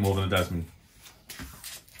 Definitely more than a Desmond.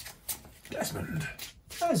 Desmond.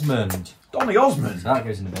 Donny Osmond. So that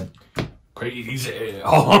goes in the bin. crazy.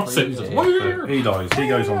 Oh, Crazy. So he dies. He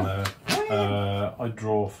goes on there. I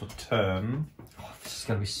draw for turn. This is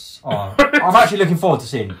going to be... I'm actually looking forward to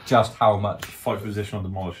seeing just how much. Fight position on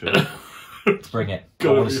Demolisher. Bring it. I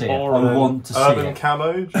Gonna want to be see it. horrible. I want to see Urban it.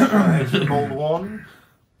 Camo, Edge Mold 1.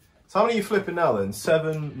 So how many are you flipping now then?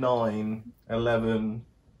 7, 9, 11,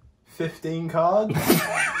 15 cards?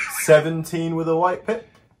 17 with a white pip?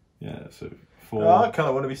 Yeah, so I 4, kind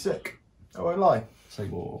of want to be sick. I won't lie. So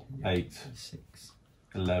 4, 8, 6.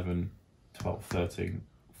 11, 12, 13,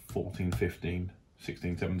 14, 15,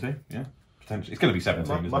 16, 17. Yeah, potentially. It's going to be 17,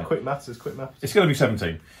 isn't My it? quick maths is quick maths. It's going to be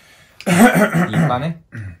 17. You planning?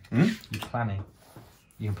 You planning?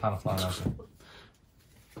 You can plan a flying rifle.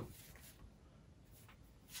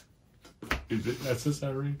 is it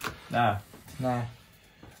necessary? Nah.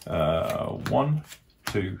 1,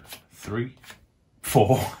 2, 3,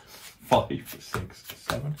 4, 5, 6,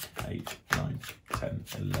 7, 8, 9, 10,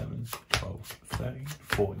 11, 12, 13,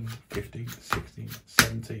 14, 15, 16,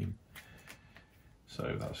 17.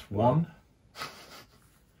 So that's 1,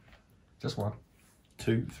 Just one.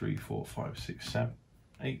 2, 3, 4, 5, 6, 7,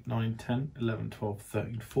 8, 9, 10, 11, 12,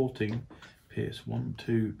 13, 14. Pierce 1,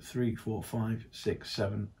 2, 3, 4, 5, 6,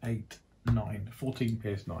 7, 8, 9. 14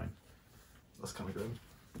 pierce 9. That's kind of good.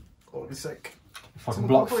 I want to be sick. If I can Some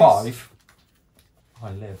block please. 5,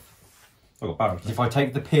 I live. I've got barrage. If I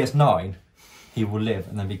take the PS9, he will live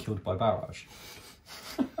and then be killed by barrage.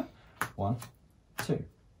 1, 2.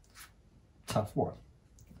 Tough 1.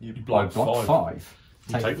 You I block block 5.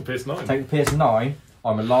 You take the PS9. Take the PS9.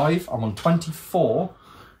 I'm alive. I'm on 24,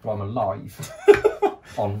 but I'm alive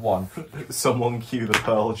on 1. Someone cue the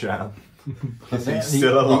Pearl Jam. Is he The-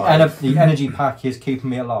 still the alive? the energy pack is keeping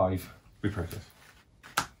me alive. Reprocess.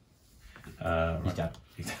 He's Right. dead.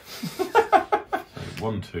 So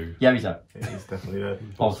 1, 2. Yeah, he's dead. Yeah, he's definitely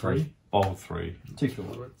dead. Bold 3. Bold 3. 2 for the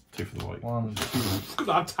white. 2 for the white. 1, 2. Look at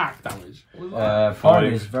that attack damage. What was that? Prime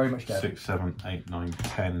 5, is very much dead. 6, 7, 8, 9,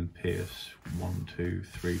 10 pierce. 1, 2,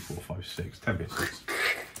 3, 4, 5, 6. 10 pierce 6.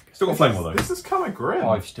 Still got flame wall though. This is kind of grim.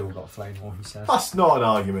 I've still got flame wall, he says. That's not an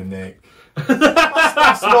argument, Nick.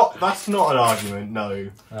 that's not an argument. No.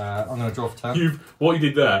 I'm going to draw for turn. What you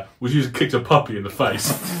did there was you just kicked a puppy in the face.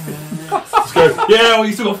 Just go, yeah, well,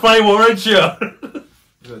 you still got flame war, ain't you?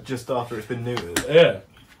 Just after it's been neutered. Yeah.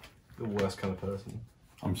 The worst kind of person.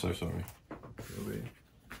 I'm so sorry. It'll be. Ladies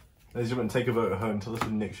and gentlemen, take a vote at home. Tell us if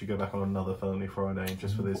Nick should go back on another Felony Friday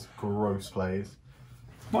just for this gross plays.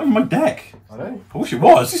 Not even my deck. I know. I wish it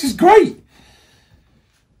was. This is great.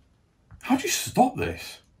 How do you stop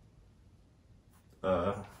this?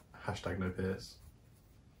 Hashtag no Pierce.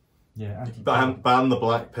 Yeah, Ban the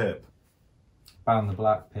black pip. ban the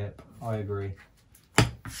black pip. I agree.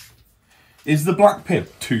 Is the black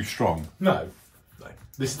pip too strong? No.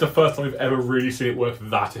 This is the first time we've ever really seen it work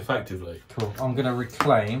that effectively. Cool. I'm going to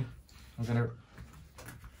reclaim.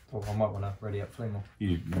 Oh, I might want to ready up flame wall.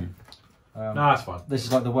 No, that's fine. This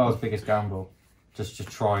is like the world's biggest gamble. Just to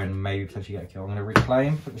try and maybe potentially get a kill. I'm going to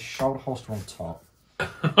reclaim, put the shoulder holster on top.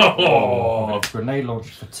 I'm going to grenade launch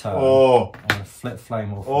for turn. Oh, I'm going to flip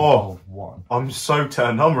flame off Oh. gold 1. I'm so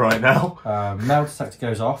turned on right now. Meld detector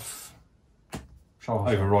goes off. Shoulder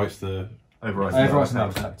holster. Overwrites the. Overwrites the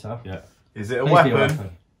meld detector. Yeah. Is it a Needs to be weapon?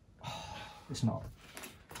 It's not.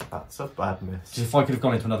 That's a bad miss. Just if I could have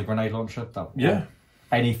gone into another grenade launcher, Yeah.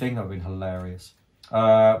 anything, that would have been hilarious.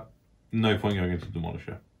 No point going into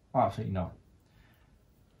Demolisher. Absolutely not.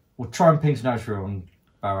 We'll try and ping some natural on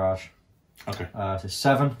barrage. Okay. So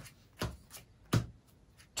 7.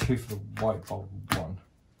 2 for the white bolt 1.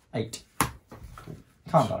 8. Cool.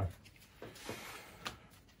 Can't die.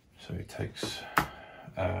 So it takes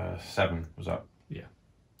 7. Was that? Yeah.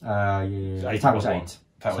 So 8 That was plus 8.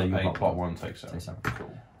 That So was you 8. got Plot 1 takes 7. Take 7.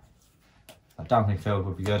 Cool. A damping field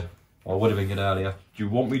would be good. Or would have been good earlier. Do you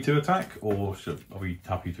want me to attack, or are we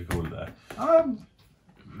happy to call it there? I'm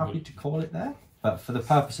happy to call it there. But for the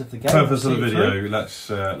purpose of the game, Purpose of the see it video. through. Let's.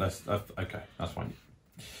 Okay, that's fine.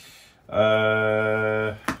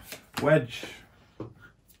 Wedge.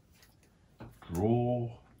 Draw.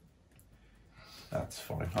 That's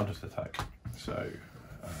fine. I'll just attack. So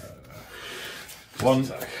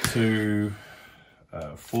 1, 2,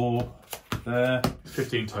 4. There.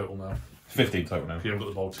 15 total now. 15 total now. If you haven't got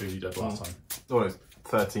the bold 2 you did last time. Oh, it's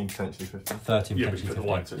 13, potentially 15. 13, Yeah, but you potentially put the 15.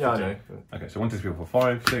 white. So Yeah, I 15. know. Okay, so 1, 2, 3, 4,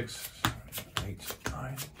 5, 6, 8, 9,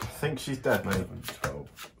 I think she's dead, mate. 11, 12,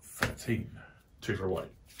 13. 2 for a white.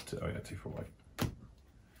 Oh yeah, 2 for white.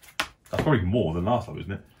 That's probably more than last time,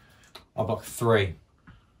 isn't it? I'll block 3.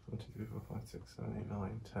 1, 2, 3, 4, 5, 6, 7, 8,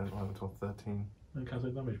 9, 10, 11, 12, 13. No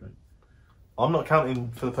counting damage, mate. I'm not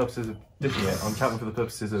counting for the purposes of dishing it. I'm counting for the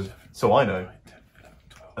purposes of so I know.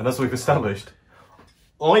 And as we've established,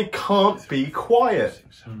 I can't be quiet.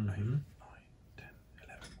 7, 8, 9, 10,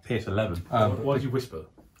 11. Pierce 11. Why did you whisper?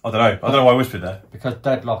 I don't know. I don't know why I whispered there. Because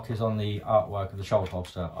Deadlock is on the artwork of the shoulder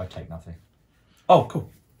holster, I take nothing. Oh, cool.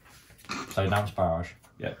 So now it's barrage.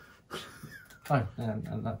 Yeah. Oh, yeah,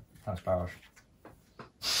 and that's barrage.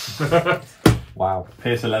 Wow.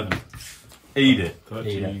 Pierce 11. Eat it.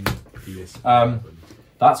 13. Pierce.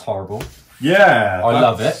 That's horrible. Yeah. I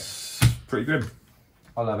love it. Pretty grim.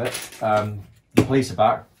 I love it. The police are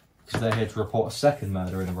back because they're here to report a second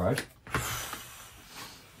murder in a row.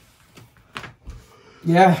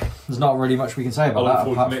 Yeah, there's not really much we can say I about look that.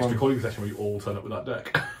 forward to Apart the next from, recording session where you all turn up with that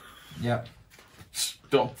deck. yeah.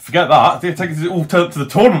 Stop. Forget that. They take us all turn up to the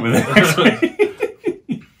tournament with it, actually.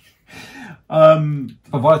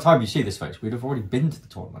 But by the time you see this, folks, we'd have already been to the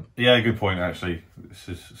tournament. Yeah, good point, actually. This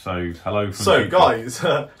is so. Hello. From So, the future. guys,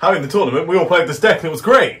 how in the tournament we all played this deck and it was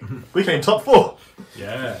great. We came top 4.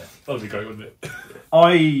 Yeah. That would be great, wouldn't it?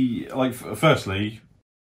 I like. Firstly,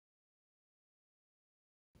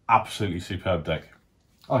 absolutely superb deck.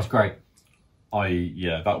 Oh, it's great.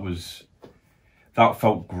 That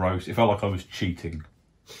felt gross. It felt like I was cheating.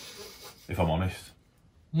 If I'm honest.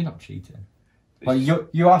 You're not cheating. But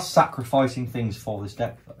you are sacrificing things for this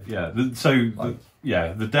deck, though.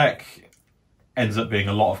 Yeah. The deck ends up being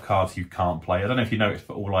a lot of cards you can't play. I don't know if you noticed,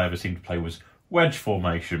 but all I ever seemed to play was wedge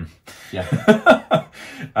formation. Yeah.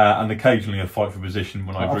 And occasionally a fight for position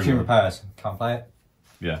when I drew. Option repairs. Can't play it.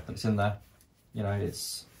 Yeah. But it's in there. You know,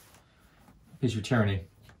 it's a piece of tyranny.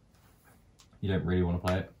 You don't really want to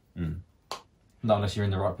play it. Mm. Not unless you're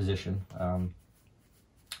in the right position.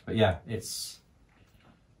 But yeah, it's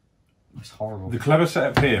horrible. The clever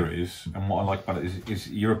setup here is, and what I like about it is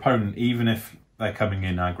your opponent, even if they're coming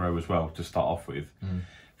in aggro as well to start off with,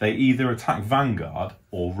 they either attack Vanguard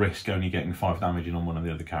or risk only getting 5 damage in on one of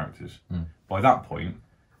the other characters. By that point,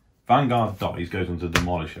 Vanguard dies, goes onto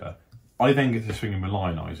Demolisher. I then get to swing in with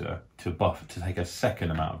Lionizer to buff to take a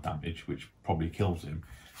second amount of damage, which probably kills him.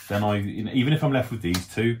 Then even if I'm left with these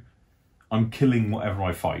two, I'm killing whatever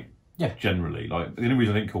I fight. Yeah. Generally, like the only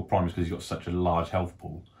reason I didn't kill Prime is because he's got such a large health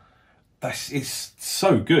pool. It's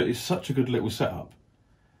so good. It's such a good little setup.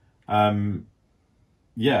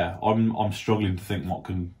 Yeah, I'm struggling to think what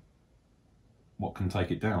can take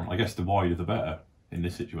it down. I guess the wider the better in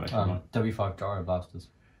this situation. Right? W5 Gyro Blasters.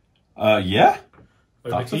 Yeah.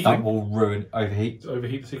 Overheat. That will ruin overheat.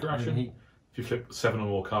 Overheat the secret action. Overheat. If you flip 7 or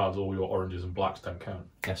more cards, all your oranges and blacks don't count.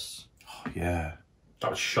 Yes. Oh, yeah. That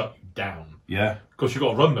would shut you down. Yeah. Of course, you've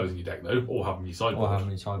got to run those in your deck, though, or have them in your sideboard. Or have them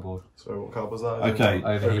in your sideboard. So what card was that? Okay.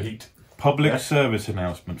 Overheat. Public service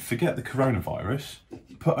announcement. Forget the coronavirus.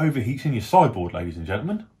 Put overheats in your sideboard, ladies and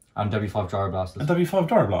gentlemen. And W5 Gyro Blasters. And W5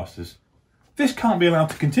 Gyro Blasters. This can't be allowed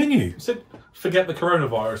to continue. I said, forget the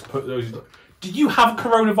coronavirus, put those... Did you have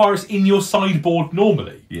coronavirus in your sideboard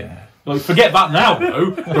normally? Yeah. Like, forget that now,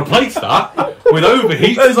 though. Replace that with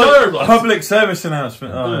overheat. It's like public service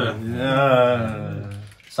announcement. Oh, yeah.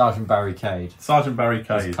 Sergeant Barricade. Sergeant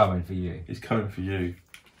Barricade. He's coming for you. He's coming for you.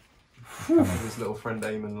 His little friend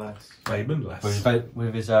Eamon Less. Eamon Less.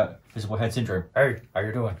 With his visible head syndrome. Hey, how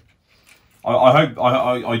you doing?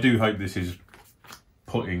 I do hope this is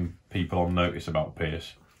putting people on notice about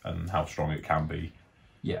Pierce and how strong it can be.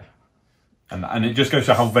 Yeah. And it just goes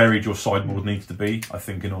to how varied your sideboard needs to be, I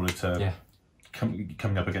think, in order to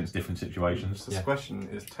coming up against different situations. So the question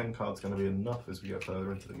is 10 cards going to be enough as we get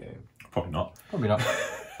further into the game? Probably not. Probably not.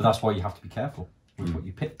 But that's why you have to be careful with what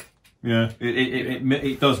you pick. Yeah,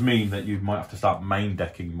 it does mean that you might have to start main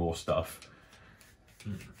decking more stuff,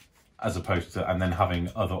 as opposed to and then having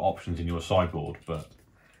other options in your sideboard. But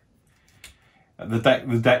the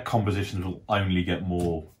deck compositions will only get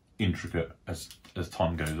more intricate as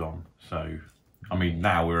time goes on. So, I mean,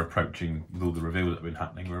 now we're approaching with all the reveals that have been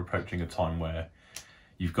happening. We're approaching a time where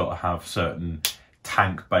you've got to have certain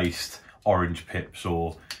tank-based orange pips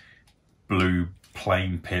or blue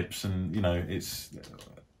plain pips, and you know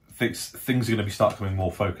things are going to start becoming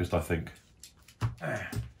more focused, I think.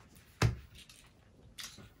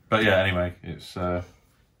 But yeah, anyway, it's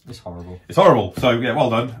horrible. It's horrible. So yeah, well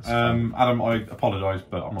done, Adam. I apologise,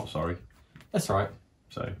 but I'm not sorry. That's all right.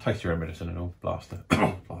 So taste your own medicine and all, blaster,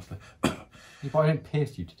 blaster. But I didn't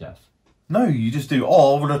pierce you to death. No, you just do.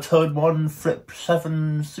 Oh, I'm gonna turn 1, flip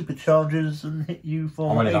 7 superchargers and hit you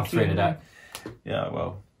for. I'm only got 18. 3 in a deck. Yeah,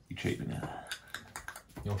 well, you cheating.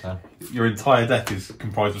 Your turn. Your entire deck is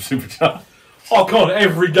comprised of superchargers. Oh, come on,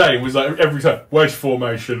 every game was like, every time, wedge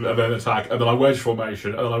formation, and then attack, and then I wedge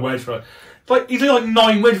formation, and then I wedge formation. Like, he's doing like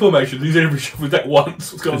 9 wedge formations, he's in every shuffle deck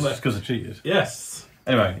once. What's going on there? Because I cheated. Yes.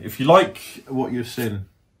 Anyway, if you like what you've seen,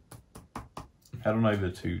 head on over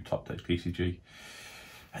to Top Deck TCG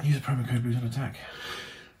and use the promo code Blues on Attack.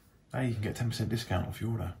 Now you can get 10% discount off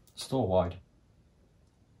your order. Store wide.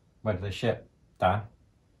 Where do they ship, Dan?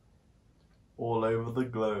 All over the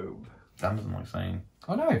globe. Dan doesn't like saying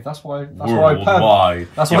I know. That's why. That's why. worldwide.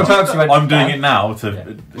 That's why I purposely went. I'm doing Dan. it now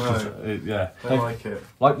to. Yeah. Yeah. I like it.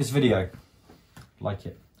 Like this video. Like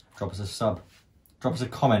it. Drop us a sub. Drop us a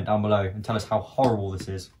comment down below and tell us how horrible this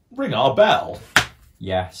is. Ring our bell.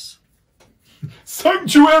 Yes.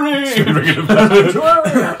 Sanctuary!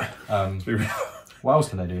 What else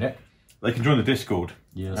can they do, Nick? They can join the Discord.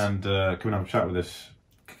 Yes. And come and have a chat with us.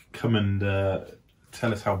 Come and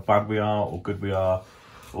tell us how bad we are or good we are,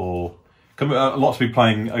 or come. Lots of people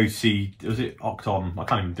playing OC. Was it Octon? I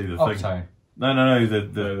can't even do the thing. Octone. No.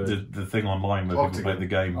 The thing online where people play the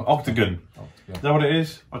game. Octagon. Is that what it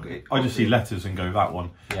is? I just see letters and go that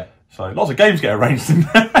one. Yeah. So lots of games get arranged in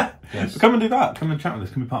there. Yes. So come and do that. Come and chat with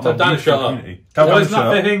us. Come be part of Dan, our shut up. community. Why isn't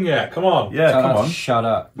that thing yet? Come on. Yeah, Tell come Dan on. to shut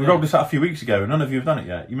up. We rolled this out a few weeks ago, and none of you have done it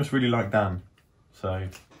yet. You must really like Dan. So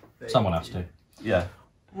Someone has to. yeah.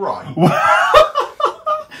 Right.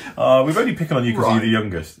 We've only picking on you because you're the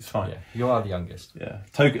youngest. It's fine. Yeah. You are the youngest. Yeah.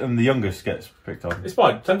 And the youngest gets picked on. It's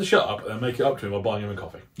fine. Tell him to shut up and make it up to him by buying him a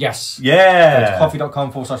coffee. Yes. Yeah.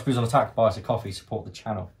 Coffee.com/Blues on Attack. Buy us a coffee. Support the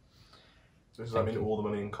channel. Does that mean all the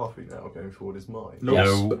money in coffee now going forward is mine?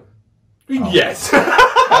 No. Yes.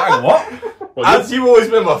 What? Well, As you've always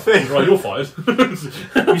been my favourite. right, you're fired.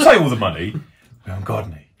 You say all the money. We haven't got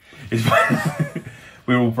any.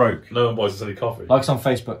 We're all broke. No one buys us any coffee. Like us on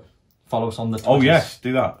Facebook. Follow us on the Twitters. Oh yes,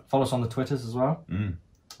 do that. Follow us on the Twitters as well. Mm.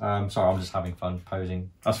 Sorry, I'm just having fun posing.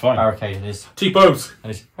 That's fine. Barricading his T-pose.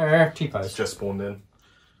 and his T-pose. It's just spawned in.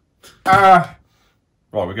 Right,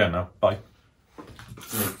 we're going now. Bye.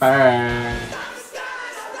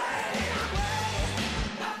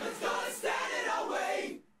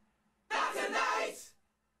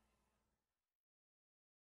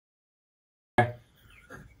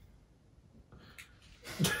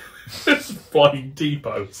 Just flying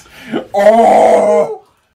T-pose. Oh!